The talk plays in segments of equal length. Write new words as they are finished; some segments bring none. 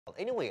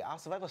Anyway, our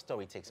survivor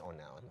story takes on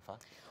now, Emefa.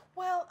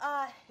 Well,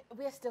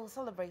 we are still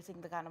celebrating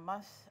the Ghana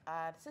month,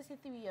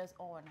 63 years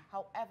on.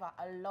 However,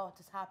 a lot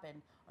has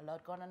happened. A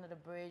lot gone under the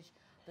bridge.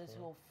 Those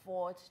who have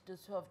fought,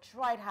 those who have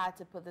tried hard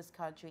to put this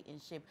country in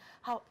shape.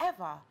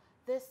 However,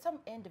 there's some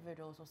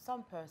individuals or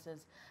some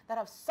persons that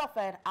have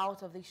suffered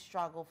out of this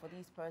struggle for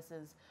these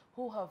persons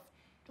who have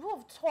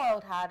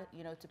toiled hard,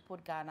 you know, to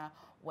put Ghana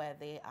where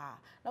they are.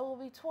 Now, we'll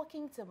be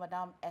talking to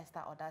Madam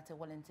Esther Odartey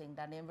Wellington.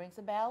 That name rings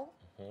a bell?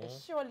 It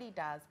surely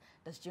does.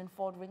 Does June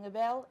Ford ring a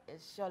bell?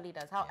 It surely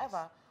does.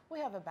 However, we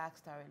have a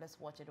backstory. Let's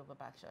watch it over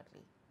back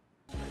shortly.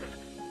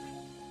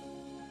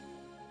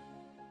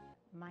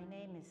 My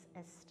name is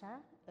Esther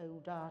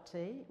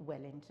Odartey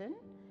Wellington,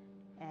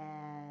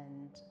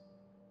 and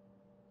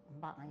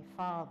my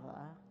father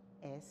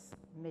is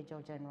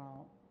Major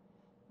General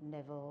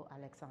Neville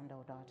Alexander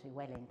Odartey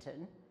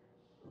Wellington,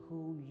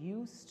 who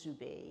used to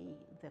be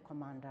the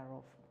commander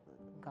of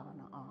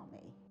Ghana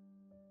Army.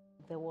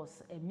 There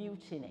was a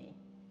mutiny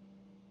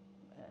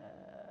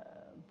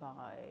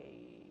by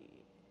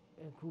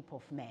a group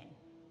of men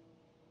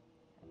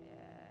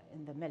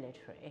in the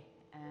military,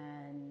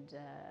 and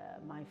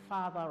my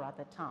father at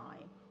the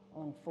time,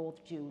 on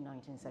 4th June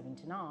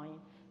 1979,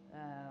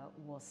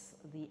 was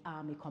the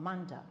army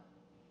commander.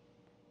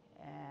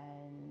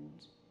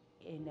 And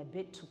in a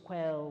bid to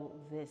quell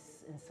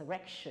this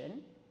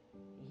insurrection,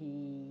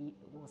 he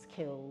was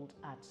killed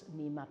at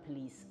Nima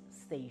police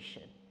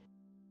station.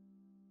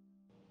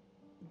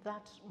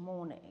 That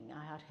morning,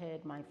 I had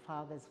heard my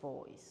father's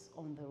voice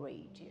on the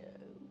radio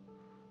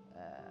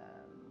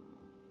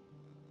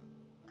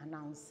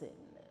announcing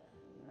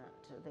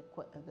that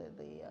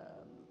the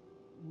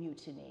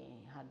mutiny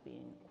had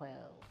been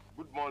quelled.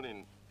 Good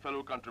morning,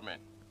 fellow countrymen.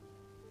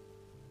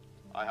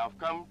 I have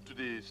come to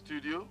the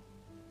studio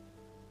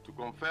to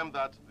confirm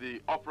that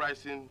the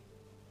uprising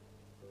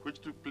which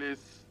took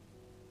place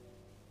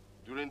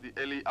during the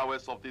early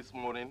hours of this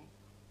morning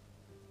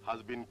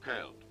has been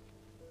quelled.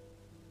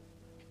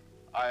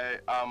 I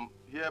am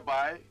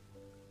hereby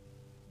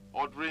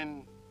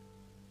ordering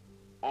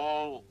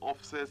all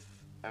officers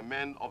and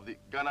men of the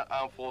Ghana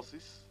Armed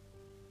Forces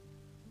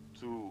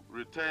to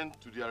return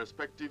to their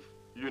respective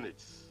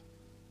units.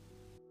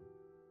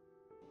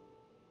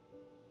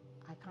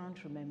 I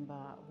can't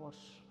remember what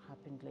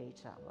happened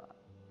later, but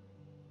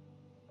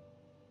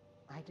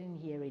I didn't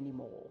hear any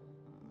more.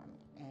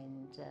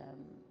 And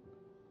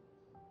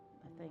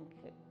I think,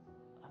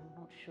 I'm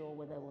not sure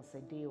whether it was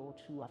a day or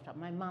two after.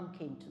 My mom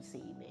came to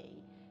see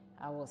me.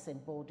 I was in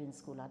boarding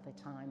school at the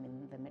time,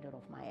 in the middle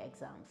of my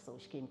exams, so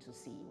she came to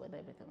see whether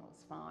everything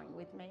was fine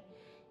with me.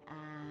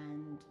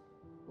 And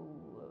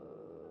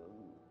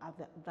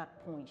at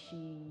that point,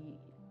 she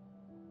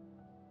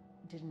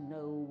didn't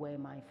know where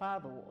my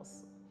father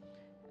was.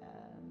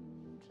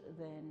 And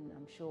then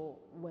I'm sure,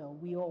 well,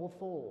 we all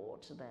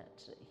thought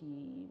that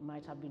he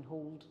might have been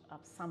holed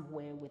up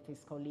somewhere with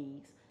his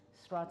colleagues,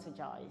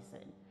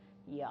 strategizing,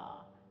 yeah.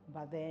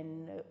 But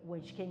then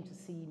when she came to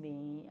see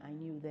me, I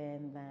knew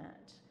then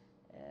that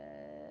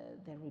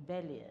the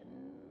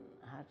rebellion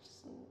had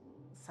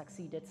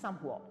succeeded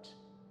somewhat.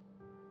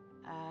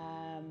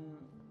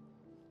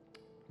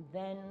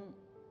 Then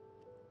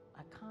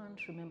I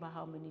can't remember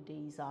how many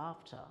days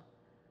after,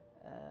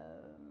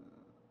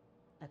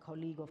 a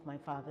colleague of my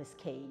father's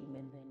came,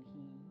 and then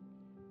he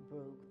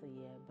broke the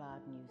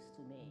bad news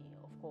to me.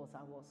 Of course,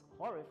 I was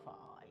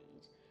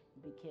horrified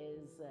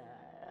because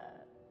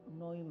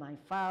knowing my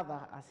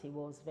father as he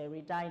was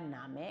very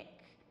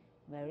dynamic,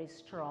 very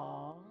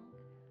strong,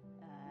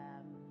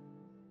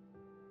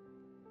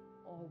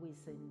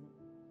 always in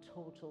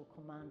total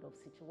command of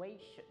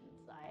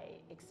situations,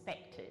 I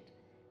expected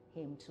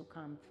him to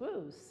come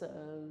through. So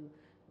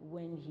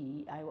when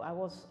I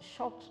was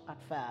shocked at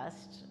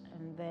first,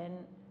 and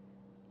then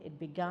it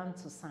began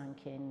to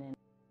sink in.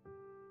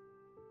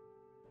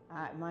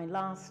 And my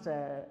last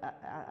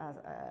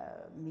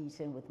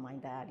meeting with my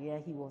dad, yeah,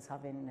 he was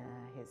having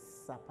his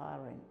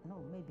supper, and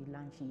no, maybe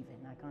lunch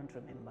even, I can't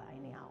remember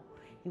anyhow.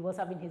 He was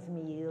having his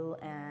meal,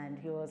 and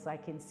I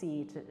can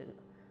see it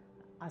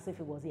as if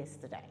it was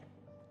yesterday,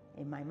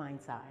 in my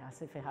mind's eye,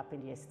 as if it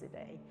happened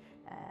yesterday.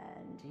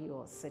 And he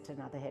was sitting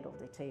at the head of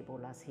the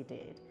table as he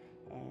did,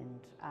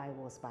 and I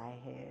was by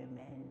him,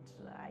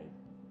 and I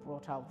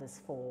brought out this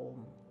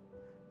form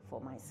for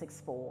my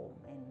sixth form,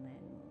 and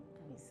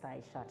we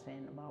started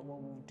chatting about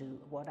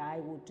what I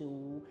would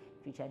do,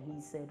 and he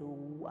said,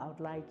 oh, I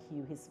would like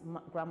you, his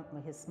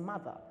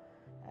mother,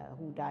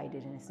 who died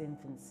in his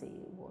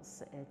infancy,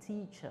 was a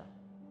teacher.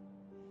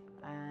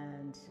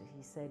 And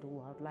he said,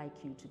 oh, I'd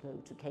like you to go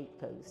to Cape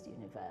Coast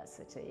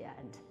University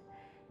and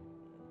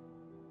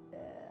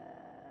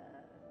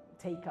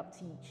take up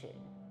teaching,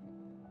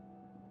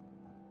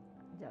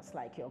 just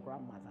like your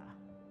grandmother.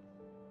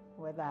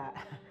 Whether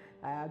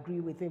I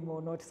agree with him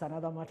or not is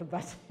another matter,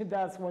 but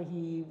that's what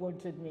he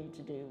wanted me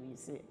to do. You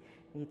see,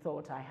 he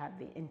thought I had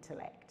the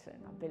intellect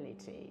and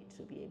ability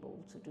to be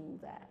able to do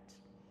that.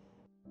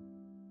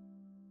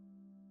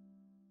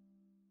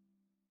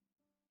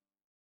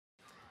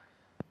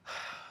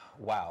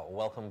 Wow,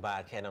 welcome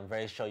back, and I'm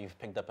very sure you've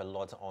picked up a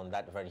lot on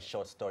that very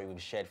short story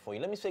we've shared for you.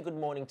 Let me say good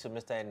morning to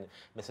Mr. and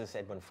Mrs.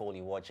 Edmund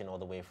Foley, watching all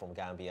the way from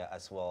Gambia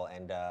as well,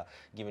 and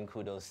giving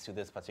kudos to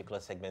this particular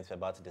segment we're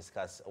about to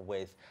discuss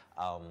with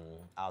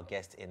our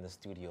guest in the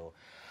studio.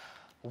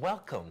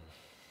 Welcome.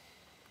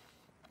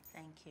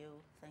 Thank you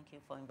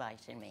for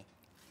inviting me.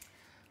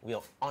 We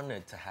are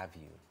honored to have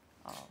you.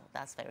 Oh,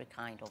 that's very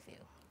kind of you.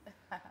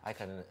 I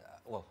can,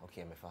 well,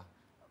 okay, Emefa.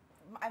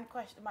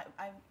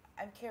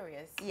 I'm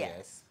curious.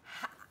 Yes.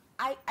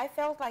 I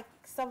felt like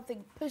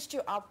something pushed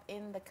you up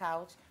in the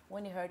couch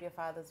when you heard your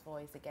father's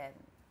voice again.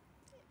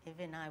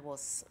 Even I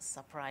was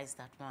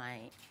surprised at my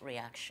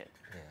reaction.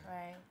 Yeah.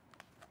 Right.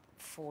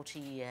 40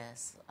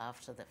 years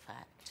after the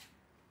fact,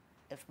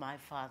 if my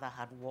father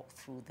had walked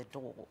through the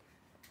door,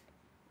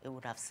 it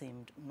would have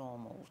seemed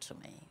normal to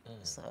me.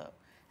 So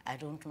I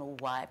don't know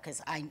why,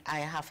 because I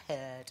have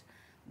heard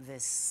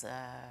this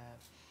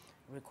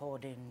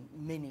recording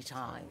many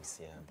times,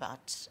 yeah.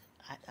 but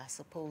I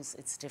suppose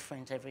it's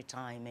different every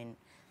time. And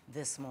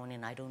this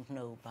morning, I don't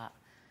know, but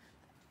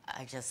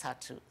I just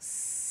had to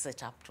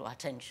sit up to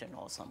attention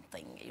or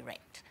something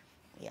erect.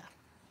 Yeah,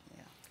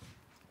 yeah.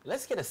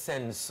 Let's get a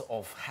sense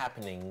of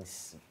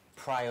happenings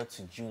prior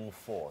to June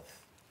 4th.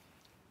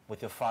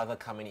 With your father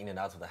coming in and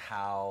out of the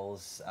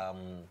house,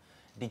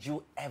 did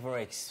you ever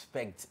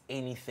expect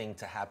anything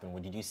to happen?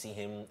 Did you see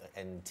him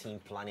and team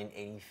planning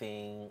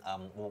anything?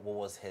 What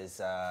was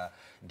his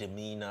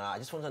demeanor? I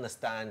just want to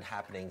understand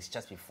happenings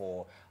just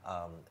before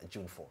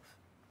June 4th.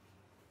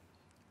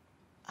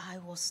 I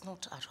was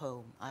not at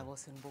home. I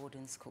was in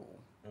boarding school.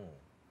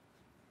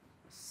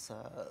 So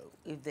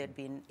if there'd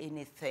been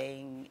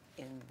anything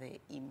in the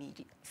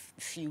immediate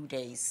few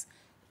days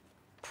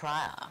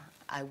prior,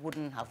 I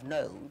wouldn't have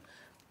known.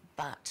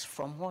 But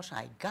from what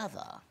I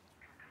gather,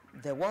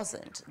 there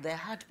wasn't. There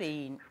had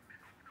been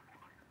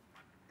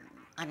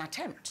an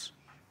attempt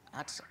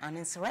at an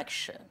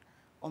insurrection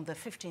on the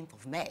 15th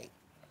of May,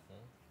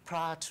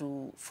 prior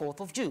to 4th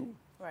of June,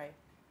 Right.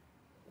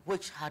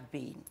 which had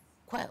been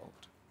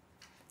quelled.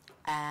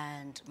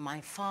 And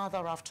my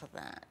father, after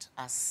that,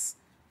 as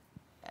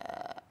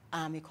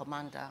army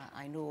commander,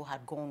 I know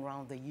had gone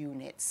around the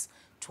units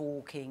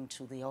talking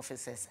to the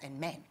officers and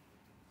men.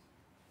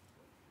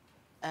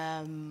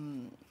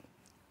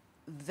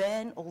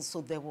 Then also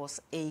there was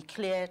a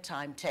clear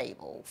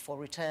timetable for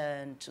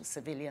return to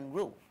civilian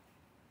rule,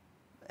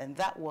 and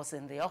that was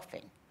in the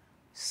offing.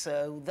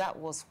 So that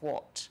was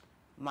what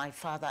my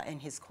father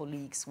and his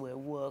colleagues were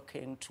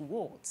working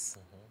towards.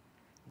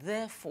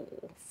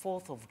 Therefore,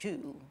 4th of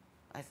June,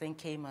 I think,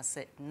 came as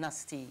a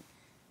nasty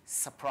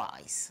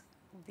surprise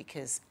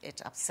because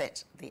it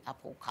upset the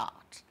apple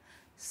cart.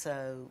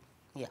 So,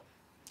 yeah.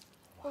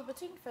 Well,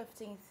 between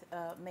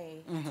 15th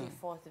May to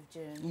 4th of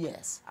June,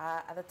 Yes.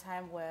 at the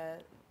time where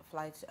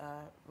Flight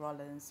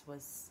Rollins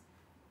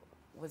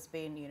was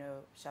being, you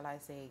know, shall I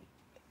say,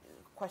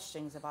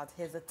 questions about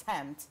his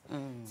attempt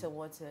to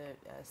want to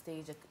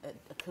stage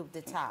a coup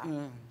d'etat,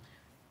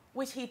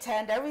 which he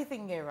turned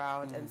everything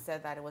around and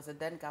said that it was a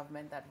then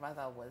government that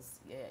rather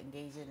was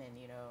engaging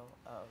in, you know,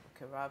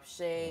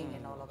 corruption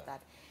and all of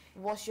that.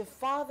 Was your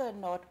father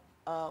not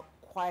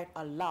quite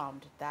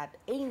alarmed that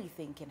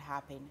anything can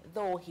happen,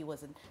 though he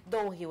was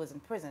in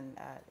prison?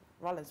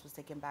 Rollins was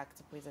taken back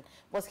to prison.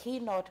 Was he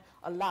not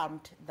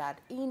alarmed that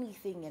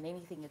anything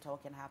at all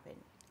can happen?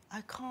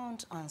 I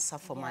can't answer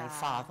for my Yeah.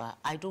 father.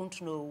 I don't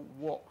know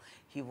what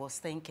he was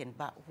thinking,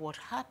 but what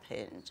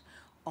happened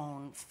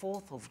on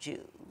 4th of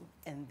June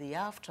and the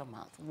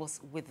aftermath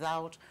was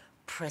without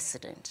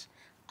precedent.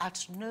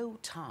 At no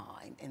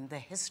time in the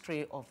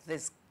history of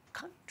this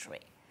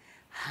country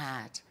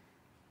had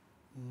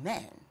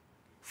men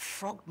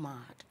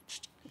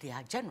frog-marched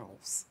their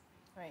generals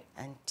Right.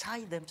 and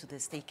tied them to the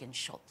stake and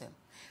shot them.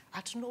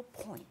 At no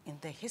point in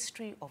the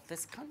history of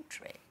this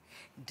country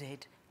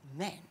did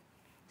men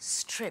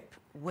strip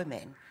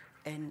women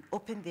and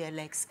open their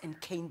legs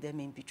and cane them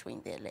in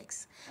between their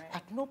legs. Right.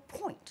 At no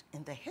point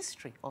in the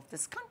history of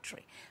this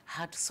country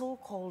had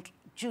so-called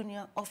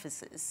junior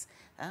officers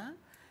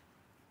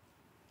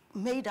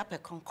made up a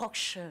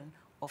concoction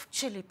of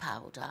chili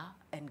powder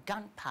and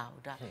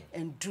gunpowder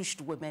and douched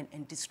women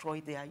and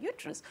destroyed their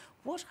uterus.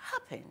 What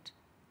happened?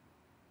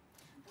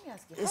 Let me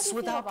ask you, It's how do you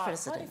without feel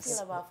precedence.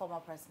 about former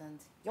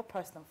president, your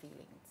personal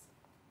feelings?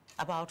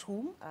 About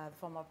whom? The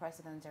former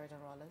president, Gerald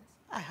Rollins?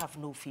 I have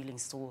no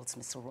feelings towards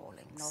Mr.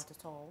 Rawlings. Not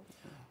at all.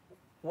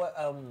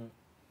 Well,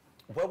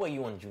 where were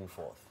you on June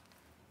 4th?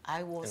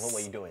 I was. And what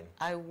were you doing?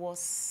 I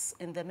was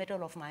in the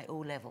middle of my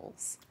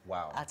O-levels.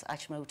 Wow. At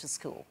Achimota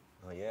School.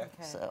 Oh, yeah?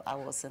 Okay. So I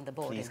was in the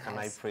boarding Please, can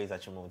I house. praise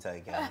Achimota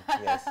again?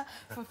 Yes.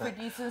 For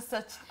producing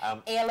such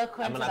I'm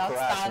eloquent an and Akora as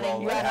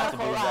outstanding. well. I have to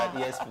do that. Akora.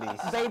 Yes,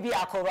 please. Baby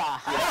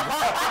Akora.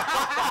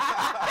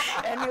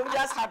 And you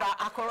just had an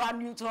Akora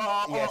neutral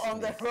Yes, on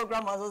the please.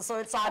 program also, so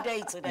it's our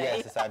day today.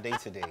 Yes, it's our day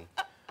today.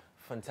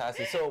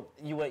 Fantastic. So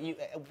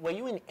were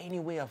you in any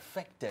way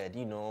affected,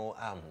 you know,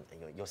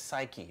 your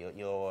psyche,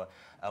 your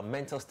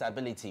mental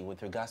stability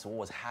with regards to what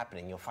was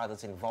happening, your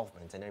father's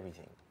involvement and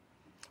everything?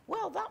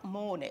 Well, that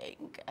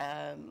morning,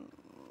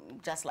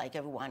 just like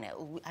everyone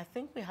else. I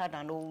think we had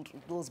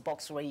those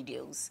box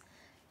radios,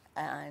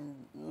 and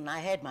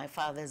I heard my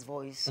father's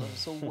voice,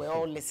 so we're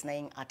all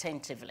listening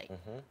attentively.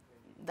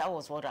 That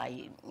was what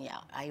I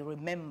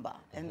remember.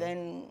 And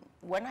then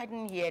when I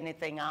didn't hear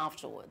anything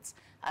afterwards,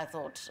 I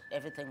thought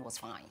everything was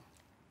fine.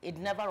 It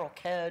never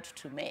occurred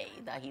to me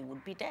that he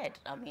would be dead.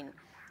 I mean,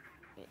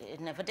 it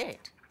never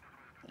did,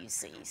 you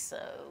see.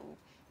 So,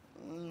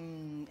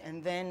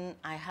 and then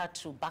I had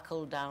to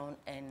buckle down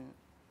and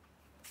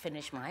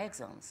finish my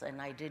exams,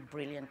 and I did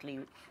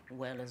brilliantly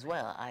well as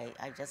well.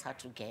 I just had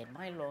to gain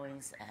my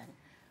loins and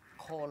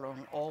call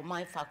on all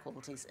my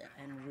faculties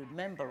and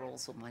remember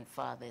also my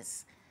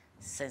father's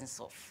sense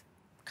of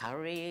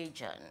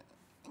courage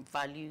and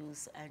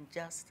values, and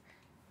just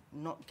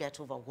not get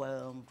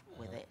overwhelmed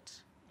with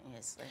it.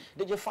 Yes.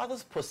 Did your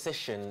father's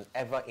position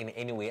ever in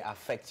any way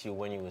affect you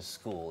when you were in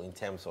school, in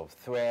terms of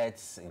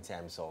threats, in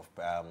terms of,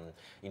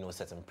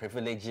 certain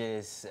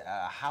privileges?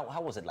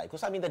 How was it like?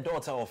 Because, I mean, the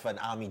daughter of an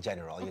army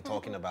general, you're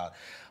talking about,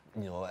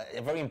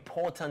 a very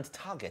important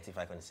target, if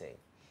I can say.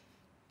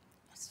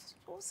 I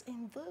suppose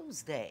in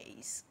those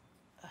days,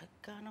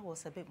 Ghana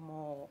was a bit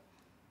more,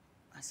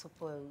 I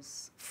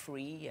suppose,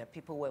 free.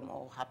 People were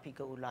more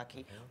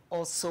happy-go-lucky.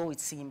 Or so it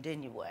seemed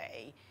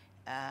anyway.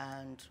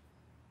 And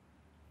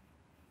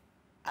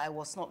I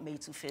was not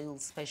made to feel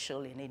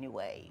special in any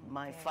way.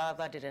 My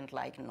father didn't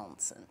like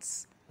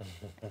nonsense.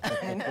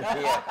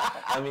 Yeah,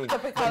 I mean, the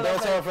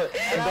daughter of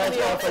an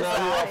army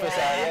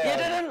officer. He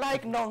didn't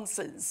like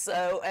nonsense,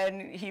 so,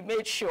 and he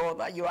made sure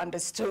that you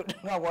understood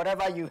that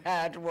whatever you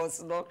had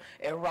was not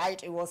a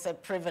right, it was a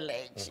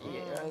privilege.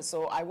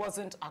 So I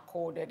wasn't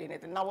accorded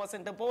anything. I was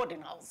in the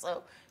boarding house,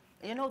 so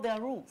there are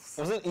rules.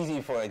 Was it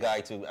easy for a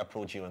guy to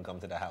approach you and come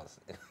to the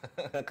house?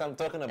 I'm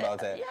talking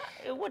about it.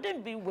 Yeah, it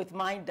wouldn't be with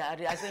my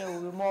dad. I think it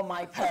would be more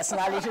my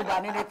personality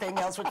than anything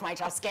else, which might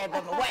have scared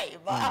them away.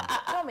 But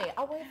Tell me,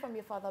 away from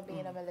your father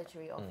being a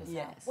military officer,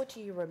 Yes. what do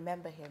you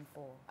remember him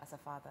for as a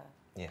father?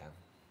 Yeah.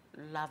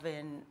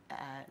 loving,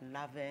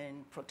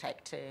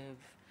 protective,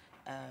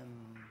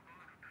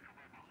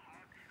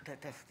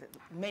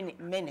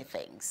 many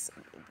things.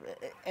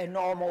 A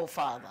normal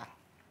father,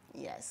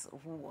 yes,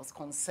 who was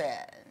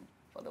concerned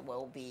for the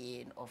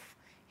well-being of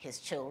his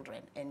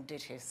children and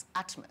did his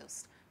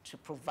utmost to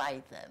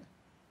provide them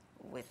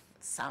with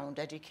sound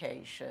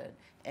education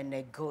and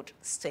a good,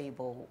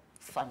 stable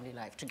family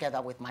life,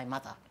 together with my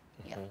mother.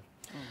 Yeah.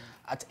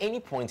 At any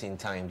point in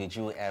time, did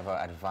you ever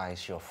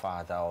advise your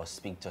father or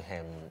speak to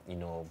him,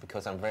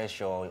 because I'm very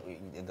sure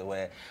there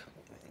were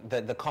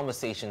the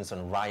conversations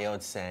on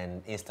riots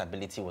and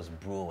instability was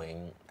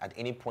brewing. At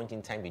any point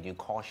in time, did you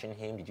caution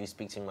him? Did you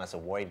speak to him as a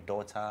worried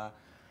daughter?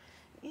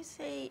 You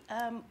see,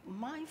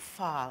 my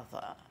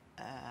father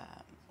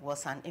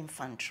was an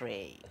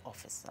infantry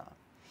officer.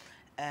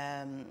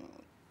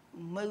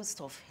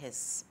 Most of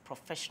his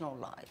professional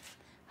life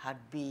had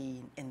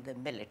been in the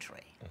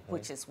military,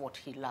 which is what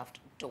he loved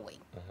doing.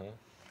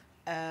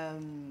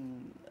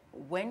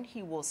 When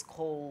he was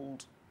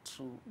called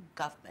to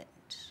government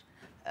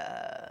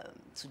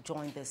to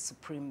join the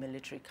Supreme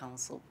Military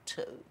Council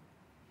too,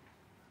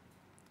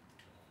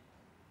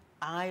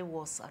 I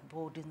was at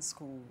boarding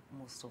school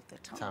most of the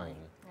time.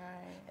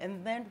 Right.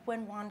 And then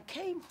when one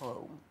came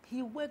home,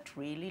 he worked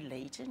really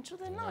late into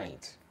the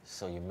night.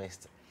 So you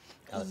missed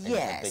a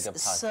Yes, bigger part.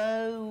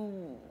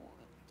 so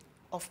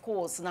of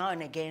course now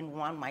and again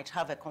one might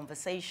have a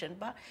conversation,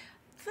 but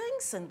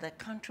things in the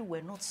country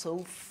were not so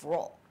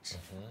fraught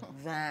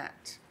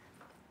that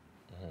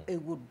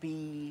it would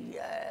be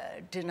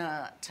a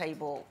dinner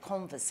table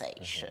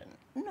conversation.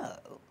 No.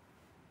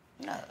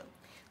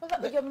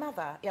 Well, your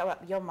mother,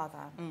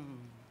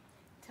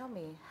 tell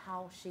me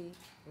how she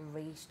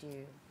raised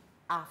you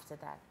after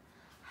that.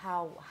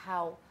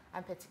 How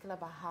I'm particular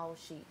about how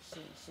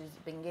she's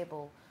been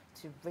able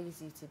to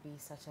raise you to be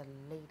such a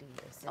lady.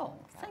 Oh,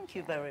 thank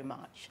you very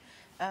much.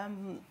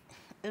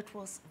 It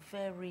was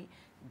very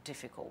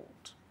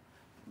difficult.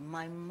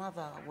 My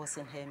mother was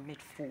in her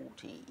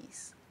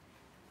mid-40s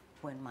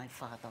when my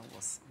father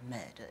was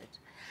murdered.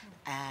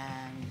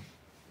 And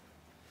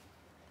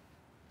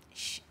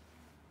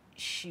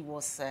she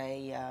was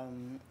a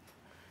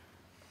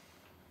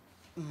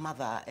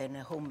mother and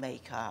a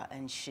homemaker,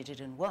 and she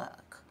didn't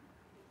work.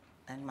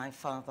 And my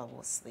father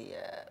was the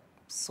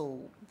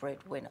sole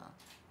breadwinner.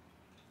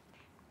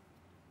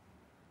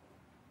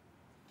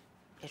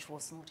 It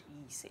was not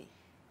easy.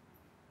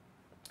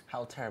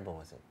 How terrible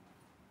was it?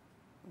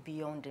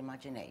 Beyond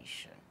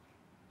imagination.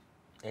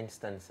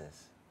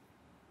 Instances?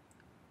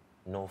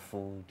 No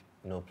food,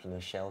 no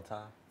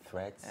shelter,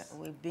 threats?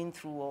 We've been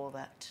through all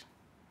that.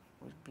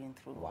 We've been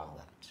through all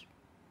that.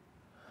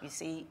 You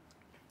see,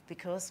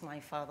 because my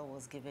father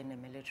was given a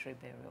military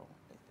burial,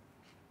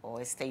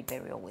 or a state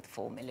burial with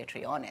full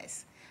military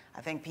honors,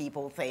 I think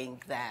people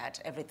think that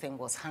everything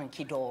was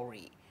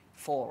hunky-dory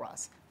for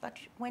us. But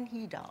when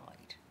he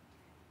died,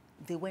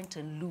 they went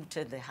and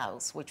looted the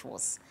house, which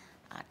was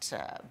at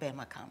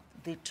Burma camp.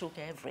 They took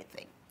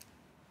everything.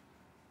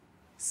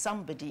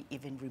 somebody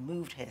even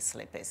removed her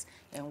slippers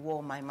and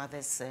wore my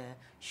mother's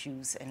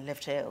shoes and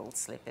left her old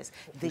slippers.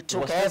 They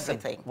took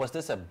everything. Was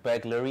this a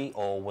burglary,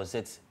 or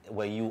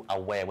were you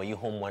aware? Were you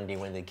home one day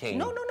when they came?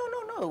 No.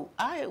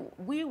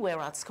 We were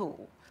at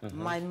school.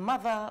 My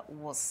mother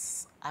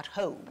was at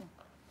home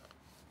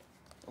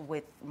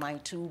with my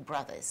two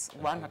brothers.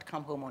 One had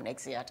come home on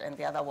exit, and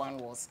the other one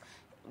was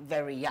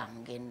very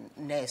young in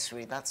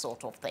nursery, that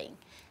sort of thing.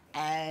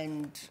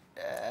 And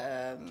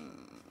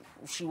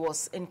she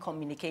was in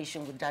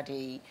communication with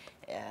Daddy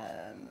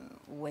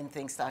when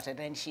things started,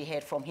 and she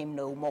heard from him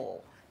no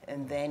more.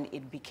 And then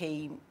it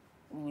became,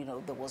 you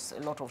know, there was a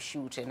lot of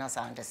shooting, as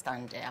I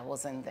understand it. I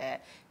wasn't there.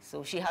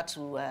 So she had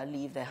to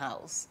leave the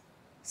house.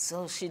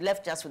 So she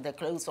left just with the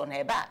clothes on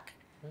her back.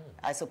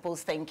 I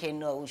suppose thinking,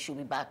 no, she'll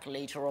be back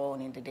later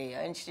on in the day.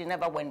 And she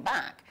never went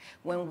back.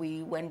 When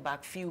we went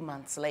back a few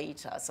months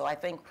later, so I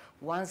think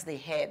once they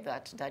heard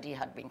that Daddy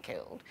had been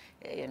killed,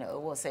 you know,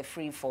 it was a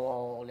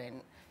free-for-all,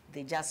 and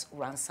they just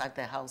ransacked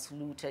the house,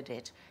 looted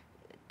it,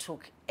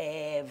 took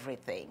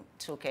everything.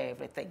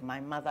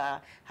 My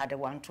mother had a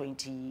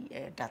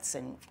 120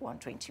 Datsun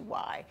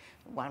 120Y.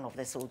 One of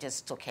the soldiers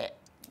took it.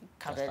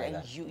 Covered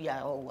and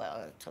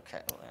took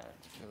it.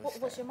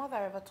 Was your mother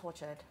ever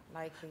tortured?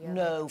 Like the other?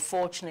 No,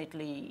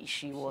 fortunately,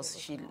 she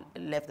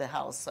left the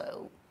house,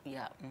 so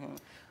yeah.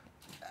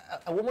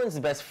 A woman's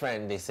best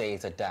friend, they say,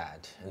 is a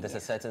dad, and there's a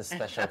certain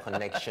special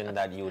connection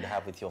that you would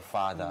have with your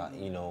father.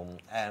 You know,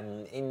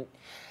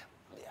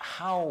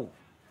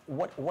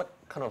 what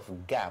kind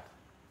of gap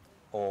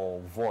or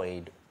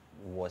void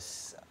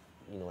was,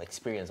 you know,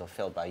 experienced or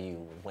felt by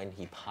you when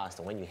he passed,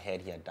 or when you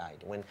heard he had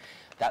died? When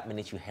that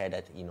minute you heard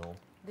that, you know.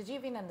 Did you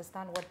even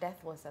understand what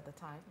death was at the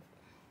time?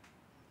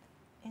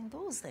 In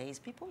those days,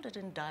 people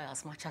didn't die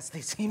as much as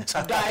they seem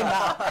to die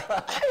now.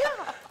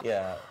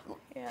 Yeah.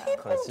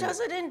 People just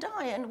didn't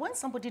die, and when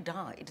somebody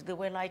died, they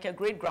were like a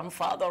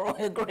great-grandfather or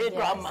a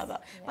great-grandmother.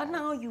 Yes. But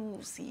now you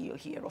see or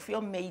hear of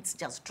your mates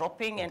just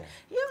dropping, and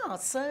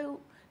so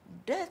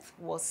death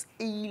was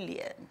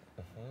alien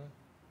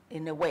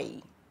in a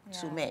way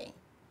to me.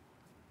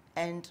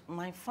 And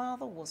my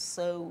father was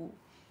so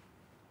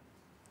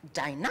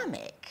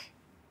dynamic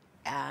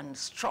and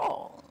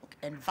strong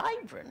and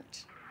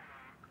vibrant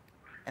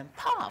and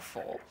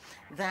powerful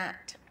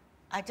that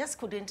I just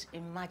couldn't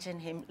imagine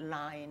him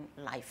lying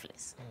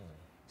lifeless.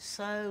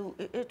 So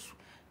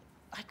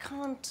I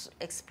can't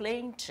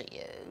explain to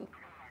you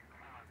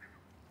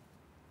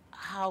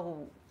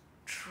how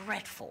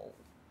dreadful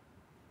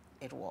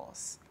it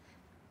was.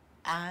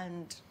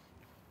 And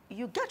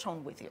you get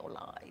on with your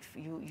life,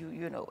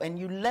 you know, and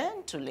you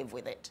learn to live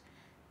with it.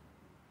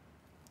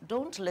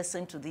 Don't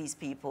listen to these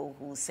people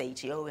who say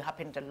to you, oh, it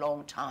happened a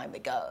long time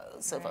ago.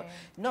 So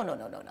no.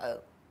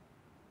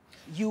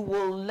 You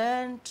will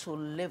learn to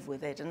live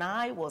with it. And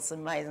I was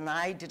amazed, and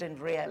I didn't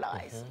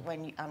realize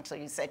until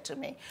you said to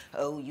me,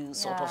 oh, you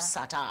sort of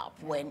sat up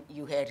when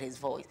you heard his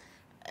voice.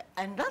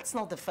 And that's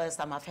not the first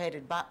time I've heard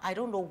it, but I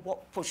don't know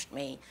what pushed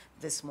me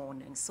this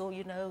morning. So,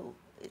 you know,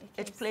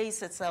 it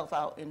plays itself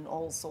out in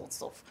all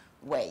sorts of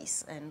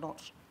ways and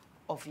not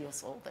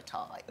obvious all the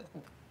time.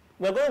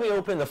 We're going to be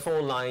opening the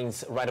phone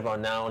lines right about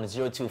now on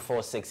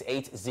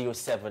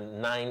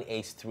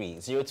 0246807983,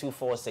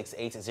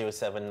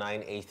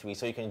 0246807983.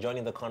 So you can join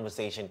in the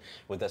conversation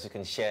with us. You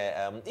can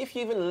share. If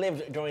you even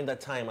lived during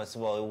that time as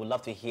well, we would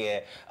love to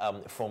hear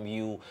from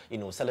you, you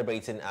know,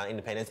 celebrating our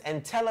independence.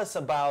 And tell us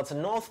about the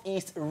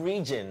Northeast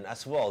region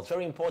as well. It's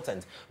very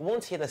important. We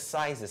want to hear the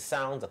size, the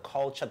sound, the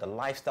culture, the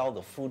lifestyle,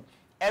 the food,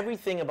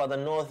 everything about the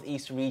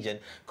Northeast region.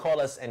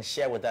 Call us and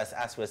share with us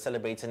as we're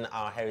celebrating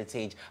our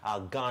heritage, our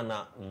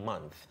Ghana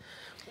month.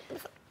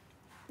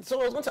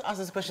 So I was going to ask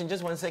this question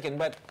just 1 second,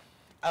 but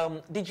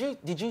did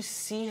you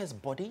see his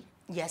body?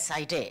 Yes,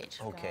 I did.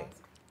 Okay.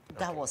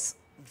 That was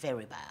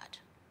very bad.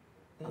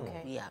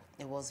 Okay. Yeah,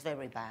 it was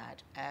very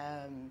bad.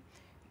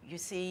 You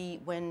see,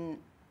 when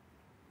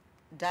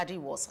Daddy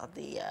was at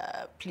the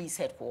police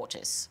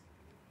headquarters,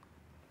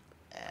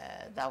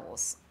 that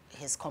was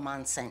his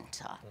command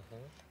center.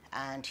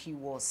 And he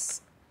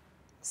was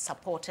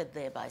supported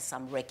there by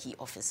some recce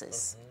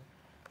officers.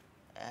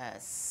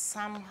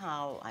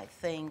 Somehow, I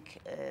think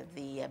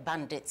the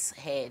bandits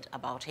heard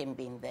about him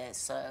being there,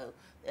 so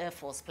Air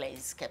Force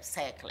planes kept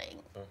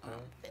circling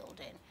the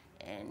building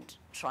and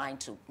trying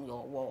to,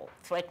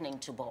 threatening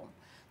to bomb.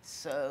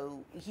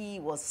 So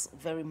he was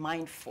very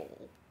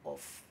mindful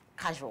of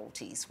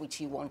casualties, which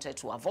he wanted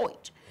to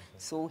avoid.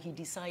 So he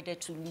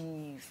decided to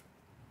leave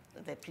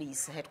the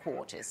police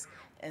headquarters.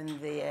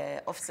 And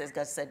the officers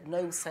just said,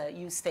 no, sir,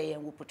 you stay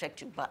and we'll protect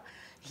you. But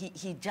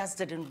he just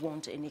didn't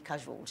want any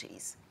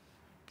casualties.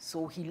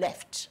 So he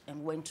left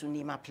and went to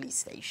Nima police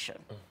station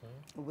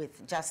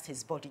with just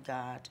his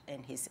bodyguard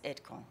and his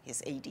EDCON,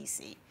 his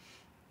ADC.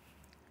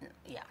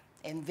 Yeah,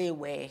 and they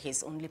were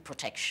his only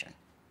protection.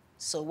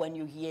 So when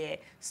you hear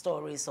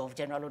stories of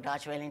General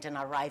Odartey Wellington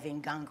arriving,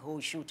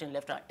 gang-ho, shooting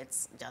left, right,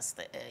 it's just,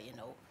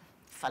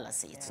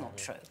 fallacy. It's not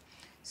true.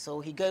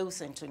 So he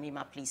goes into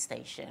Nima police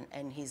station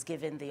and he's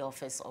given the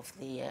office of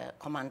the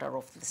commander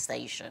of the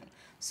station.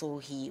 So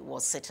he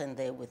was sitting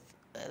there with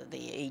the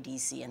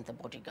ADC and the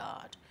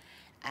bodyguard.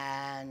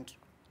 And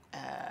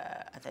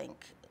I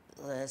think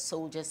the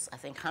soldiers,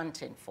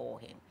 hunting for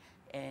him.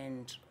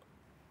 And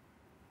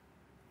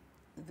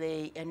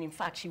in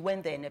fact, he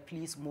went there in a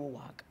police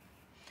morgue.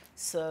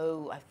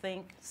 So I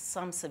think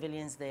some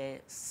civilians there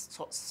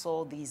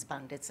saw these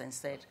bandits and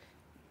said,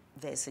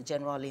 there's a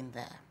general in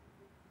there.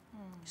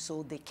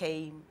 So they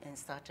came and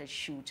started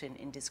shooting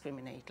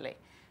indiscriminately.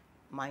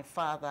 My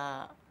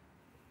father,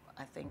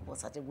 I think,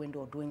 was at the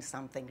window doing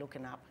something,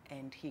 looking up,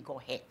 and he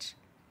got hit.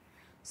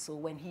 So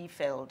when he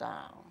fell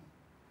down,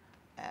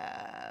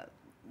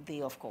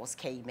 they, of course,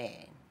 came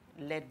in,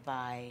 led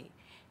by,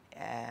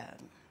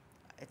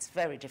 it's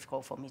very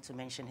difficult for me to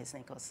mention his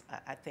name because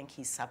I think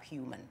he's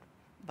subhuman.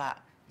 But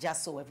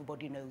just so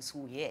everybody knows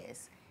who he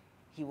is,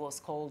 he was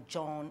called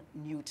John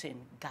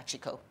Newton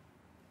Gachiko.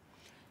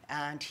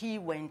 And he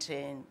went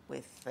in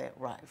with the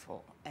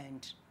rifle.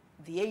 And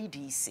the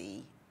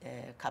ADC,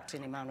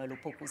 Captain Emmanuel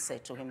Opoku,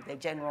 said to him, the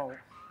general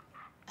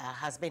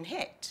has been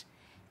hit.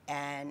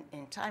 And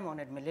in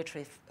time-honored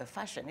military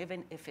fashion,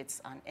 even if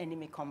it's an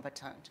enemy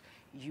combatant,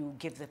 you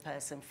give the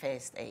person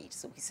first aid.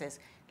 So he says,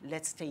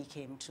 let's take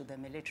him to the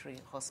military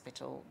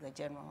hospital. The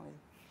general,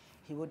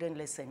 he wouldn't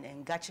listen.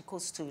 And Gachiko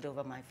stood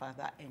over my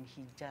father, and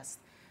he just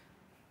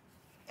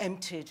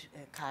emptied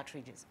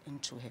cartridges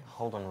into him.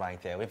 Hold on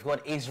right there. We've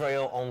got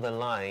Israel on the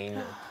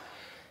line.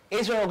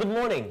 Israel, good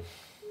morning.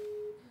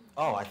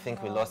 Oh, I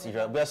think we lost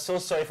Israel. We are so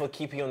sorry for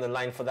keeping you on the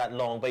line for that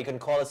long, but you can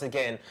call us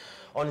again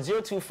on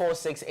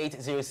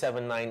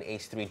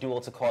 0246807983. Do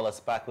also call us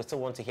back. We still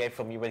want to hear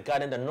from you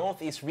regarding the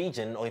Northeast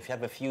region, or if you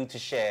have a few to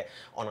share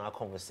on our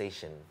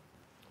conversation.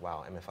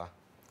 Wow, Emefa.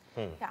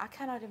 Yeah, I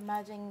cannot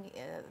imagine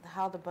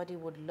how the body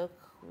would look,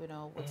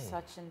 with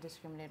such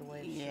indiscriminate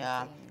way of shooting.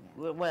 Yeah,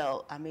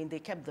 well, I mean, they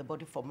kept the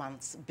body for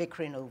months,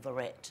 bickering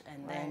over it.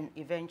 And then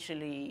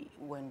eventually,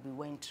 when we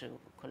went to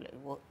collect,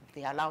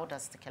 they allowed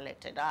us to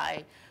collect it.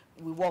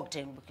 We walked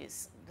in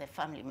because the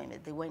family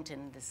members, they went in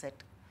and they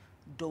said,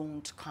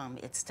 don't come,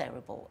 it's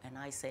terrible. And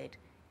I said,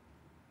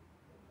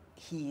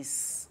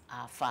 he's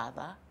our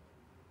father,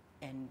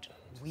 and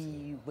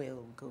we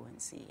will go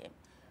and see him.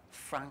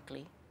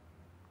 Frankly,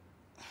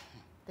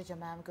 did your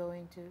mom go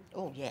into?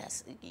 Oh,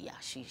 yes. Yeah,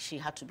 she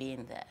had to be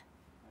in there.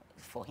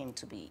 For him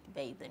to be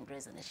bathed in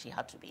prison, she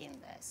had to be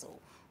in there. So,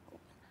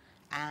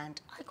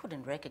 and I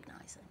couldn't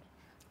recognize him.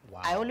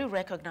 Wow. I only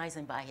recognized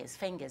him by his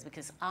fingers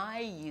because I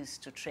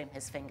used to trim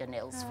his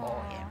fingernails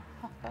for him.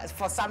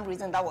 For some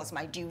reason, that was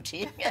my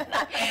duty.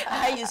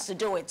 I used to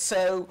do it.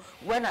 So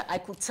when I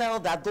could tell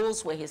that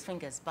those were his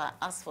fingers, but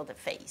as for the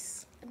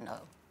face,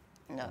 no.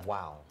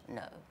 Wow.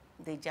 No.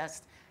 They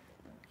just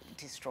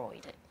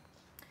destroyed it.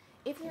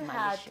 If you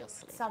had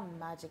some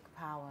magic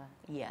power,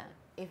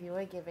 if you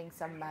were giving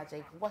some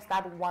magic, what's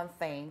that one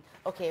thing?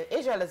 Okay,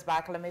 Israel is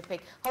back. Let me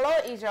pick. Hello,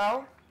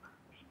 Israel.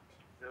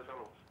 Yes,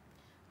 hello.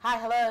 Hi,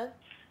 hello.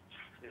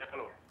 Yes,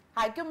 hello.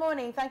 Hi, good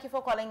morning. Thank you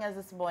for calling us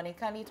this morning.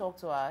 Can you talk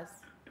to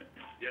us?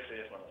 Yes,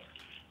 madam.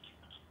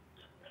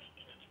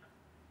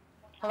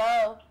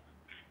 Hello.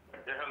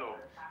 Yeah, hello.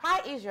 Hi,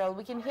 Israel.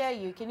 We can hear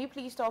you. Can you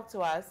please talk to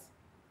us?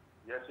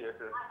 Yes.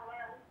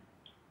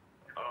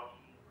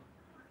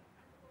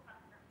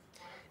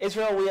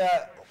 Israel,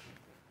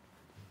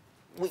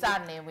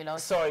 Sadly, we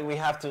lost. Sorry, we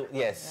have to,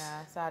 yes.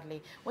 Yeah,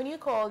 sadly. When you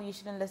call, you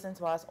shouldn't listen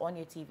to us on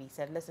your TV.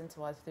 Said listen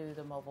to us through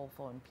the mobile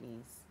phone,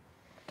 please.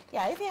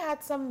 Yeah, if you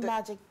had some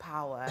magic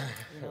power,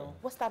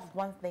 what's that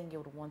one thing you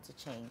would want to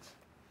change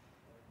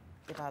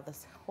about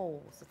this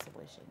whole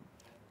situation?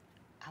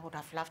 I would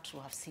have loved to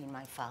have seen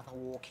my father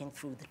walking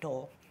through the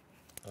door.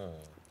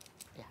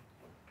 Yeah,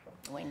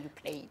 when you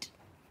played.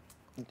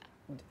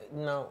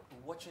 Now,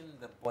 watching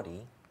the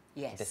body,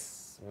 Yes.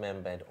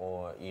 dismembered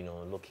or,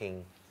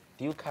 looking,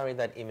 do you carry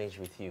that image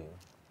with you?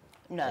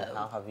 No. And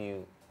how have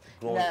you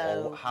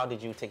grown, or how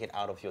did you take it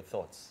out of your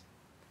thoughts?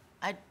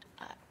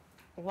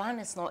 One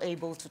is not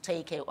able to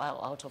take it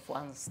out of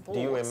one's thoughts.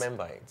 Do you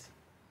remember it,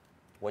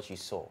 what you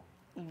saw?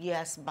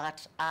 Yes,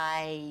 but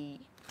I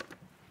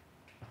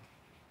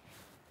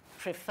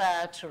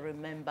prefer to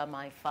remember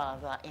my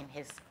father in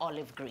his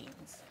olive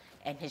greens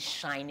and his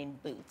shining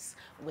boots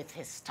with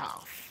his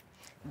staff.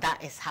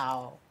 That is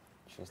how...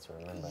 Choose to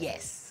remember.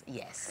 Yes.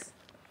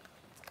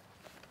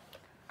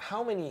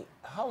 How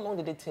long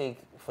did it take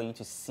for you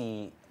to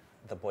see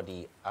the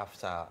body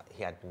after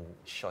he had been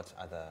shot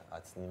at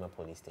Nima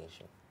police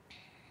station?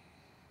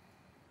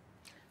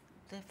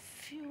 The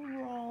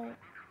funeral,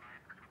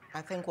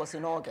 I think, was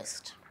in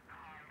August.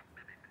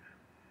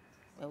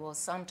 It was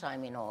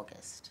sometime in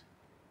August.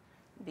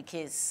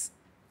 Because,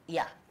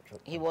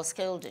 he was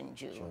killed in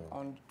June,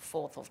 on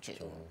 4th of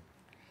June.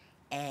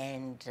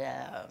 And,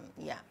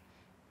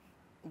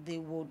 they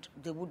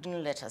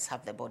wouldn't let us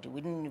have the body.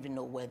 We didn't even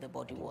know where the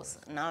body was.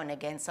 Now and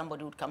again,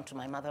 somebody would come to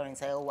my mother and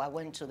say, oh, I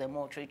went to the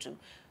mortuary to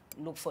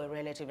look for a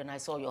relative and I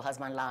saw your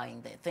husband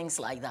lying there, things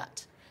like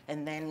that.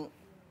 And then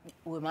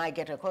we might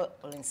get a call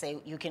and say,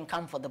 you can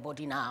come for the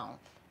body now.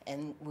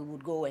 and we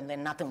would go and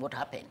then nothing would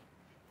happen.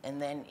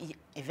 And then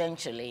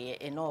eventually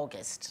in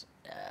August,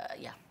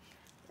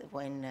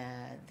 when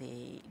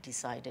they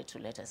decided to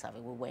let us have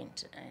it, we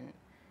went, and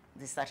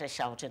they started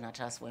shouting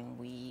at us when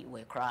we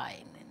were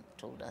crying and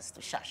told us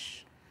to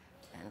shush.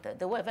 And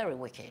they were very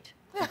wicked.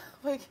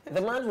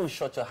 The man who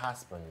shot your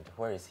husband,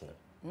 where is he?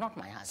 Not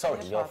my husband. Sorry,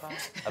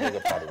 I beg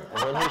your pardon.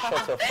 When he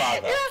shot your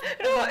father.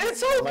 Yeah, no,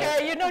 it's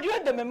okay. You know,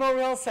 during the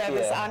memorial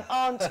service, Yeah. and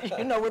aunt,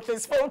 you know, with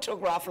his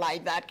photograph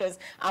like that, because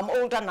I'm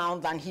older now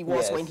than he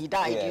was Yes, when he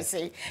died, you yes.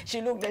 see.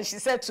 She looked and she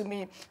said to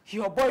me,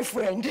 your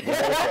boyfriend.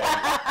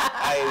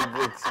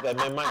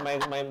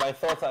 My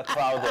thoughts are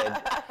clouded.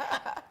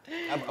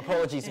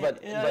 Apologies,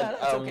 but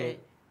that's okay.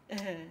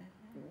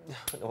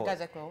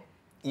 Gajako.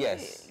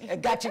 Yes.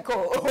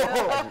 Gachiko.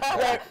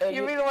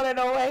 You really want to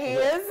know where he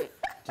is?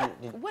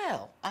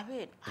 Well, I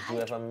mean... Did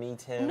you ever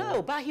meet him?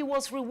 No, but he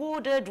was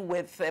rewarded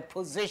with a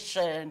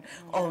position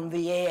on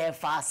the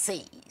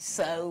AFRC,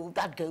 so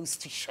that goes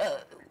to show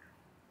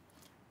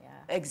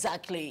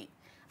exactly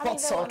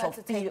what sort of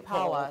to people... take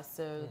power,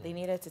 so they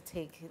needed to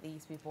take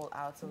these people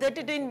out. So They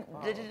didn't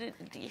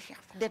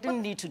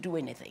need to do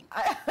anything.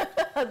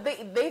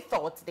 they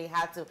thought they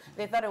had to.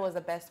 They thought it was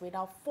the best way.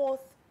 Now, 4th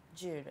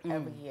June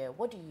every year,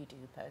 what do you do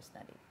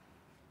personally?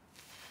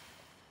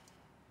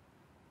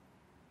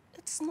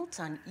 It's not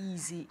an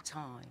easy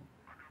time.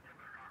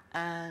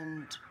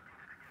 And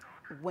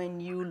when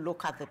you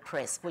look at the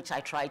press, which I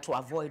try to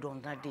avoid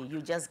on that day,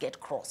 you just get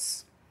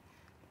cross.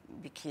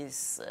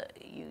 Because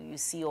you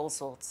see all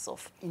sorts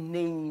of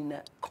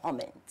inane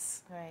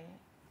comments. Right.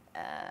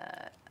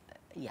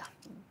 Yeah.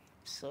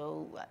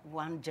 So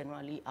one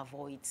generally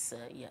avoids,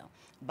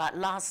 But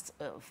last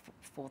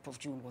 4th of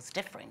June was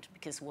different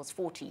because it was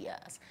 40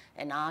 years.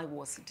 And I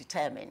was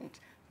determined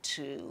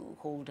to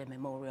hold a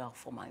memorial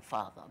for my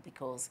father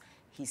because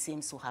he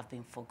seems to have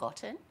been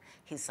forgotten.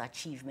 His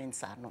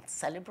achievements are not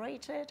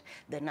celebrated.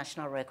 The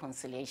National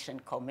Reconciliation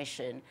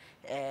Commission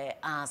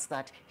asked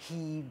that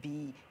he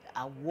be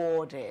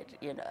awarded,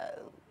 you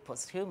know,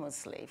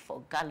 posthumously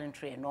for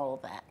gallantry and all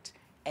that.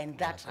 And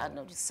that,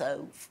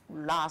 so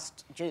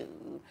last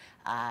June,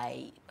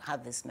 I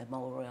had this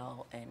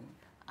memorial, and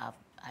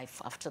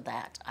after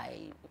that,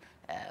 I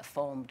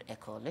formed a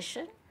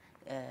coalition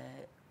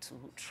to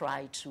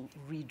try to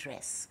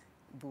redress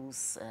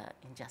those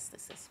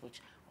injustices which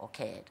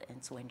occurred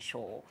and to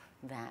ensure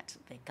that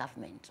the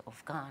government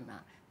of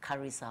Ghana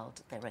carries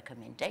out the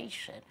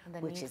recommendation,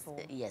 which is,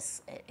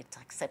 it's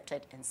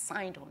accepted and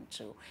signed on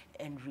to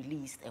and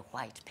released a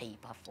white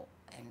paper for,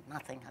 and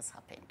nothing has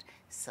happened.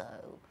 So,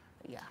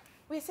 yeah.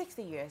 We're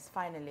 60 years,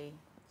 finally,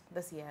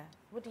 this year.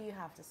 What do you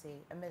have to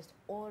say amidst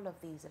all of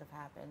these that have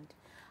happened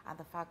and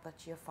the fact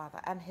that your father,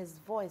 and his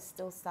voice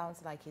still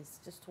sounds like he's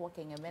just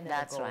talking a minute ago.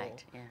 That's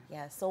right, yeah.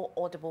 Yeah, so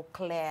audible,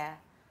 clear,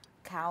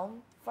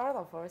 calm,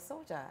 further for a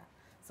soldier.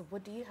 So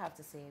what do you have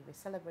to say? We're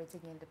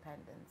celebrating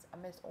independence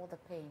amidst all the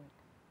pain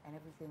and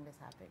everything that's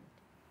happened.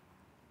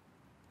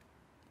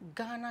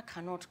 Ghana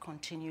cannot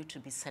continue to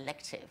be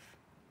selective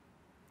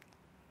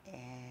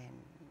in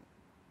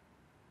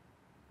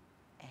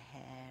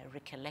her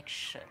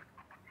recollection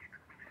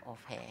of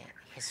her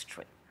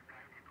history.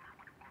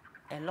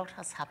 A lot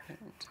has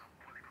happened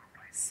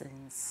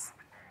since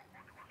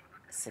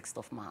 6th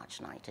of March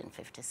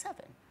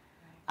 1957.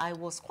 I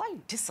was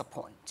quite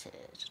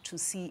disappointed to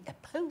see a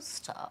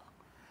poster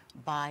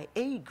by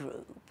a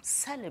group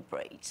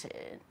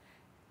celebrating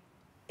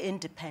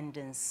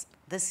independence,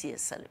 this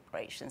year's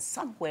celebration,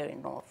 somewhere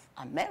in North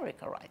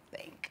America, I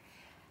think,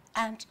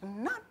 and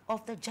none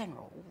of the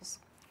generals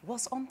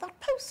was on that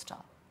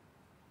poster.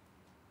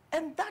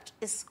 And that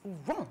is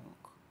wrong.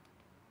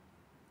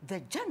 The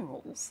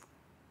generals,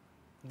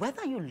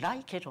 whether you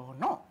like it or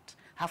not,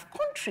 have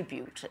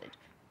contributed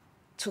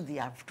to the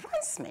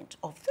advancement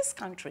of this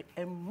country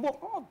and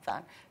more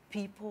than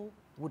people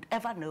would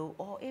ever know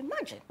or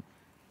imagine.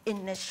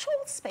 In a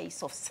short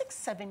space of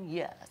 6-7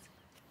 years,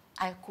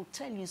 I could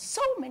tell you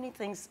so many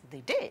things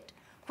they did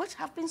which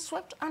have been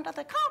swept under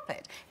the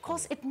carpet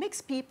because it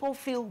makes people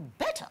feel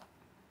better.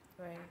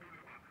 Right.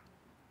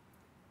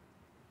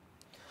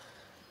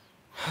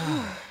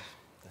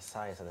 The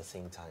sighs at the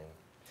same time.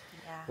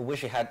 Yeah. We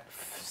wish we had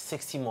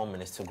 60 more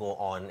minutes to go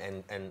on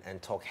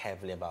and talk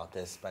heavily about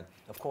this, but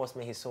of course,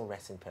 may his soul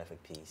rest in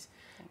perfect peace.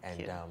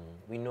 Thank you.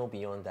 We know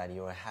beyond that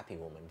you're a happy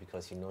woman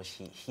because you know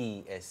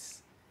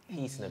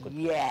he's in a good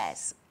place.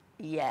 Yes,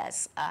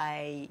 yes.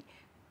 I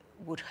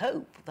would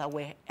hope that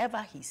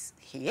wherever he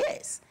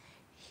is,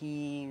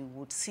 he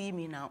would see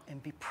me now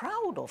and be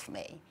proud of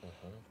me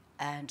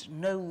and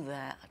know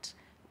that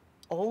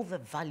all the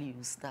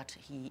values that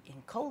he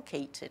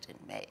inculcated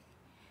in me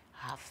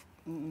have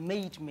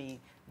made me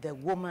the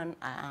woman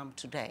I am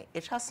today.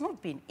 It has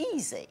not been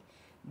easy,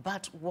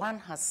 but one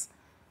has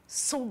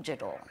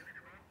soldiered on,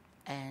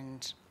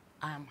 and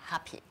I am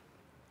happy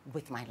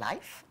with my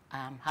life. I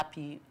am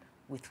happy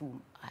with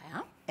whom I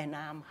am, and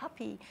I am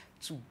happy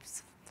to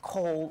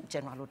call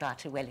General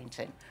Odartey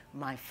Wellington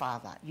my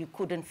father. You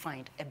couldn't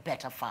find a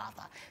better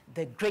father.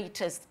 The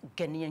greatest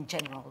Ghanaian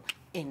general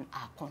in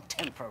our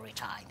contemporary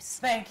times.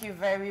 Thank you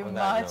very On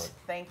that much. note.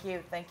 Thank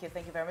you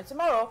very much.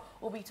 Tomorrow,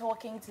 we'll be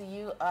talking to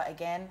you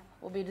again.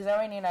 We'll be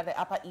zeroing in at the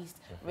Upper East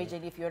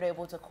region if you're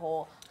able to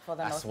call for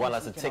the As Northeast well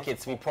as the region of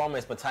tickets, we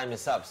promised, but time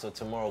is up, so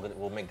tomorrow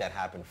we'll make that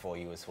happen for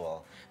you as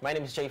well. My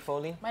name is Jay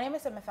Foley. My name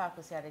is Emefa.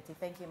 Adeti.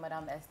 Thank you,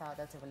 Madam Esther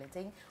Odartey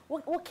Wellington.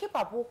 We'll keep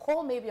up. We'll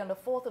call maybe on the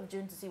 4th of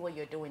June to see what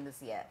you're doing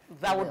this year.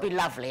 That would be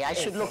lovely. I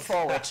should look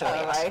forward to it.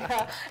 All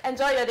right.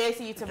 Enjoy your day.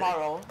 See you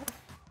tomorrow.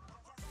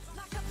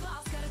 Like a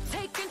boss, gotta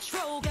take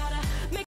control, gotta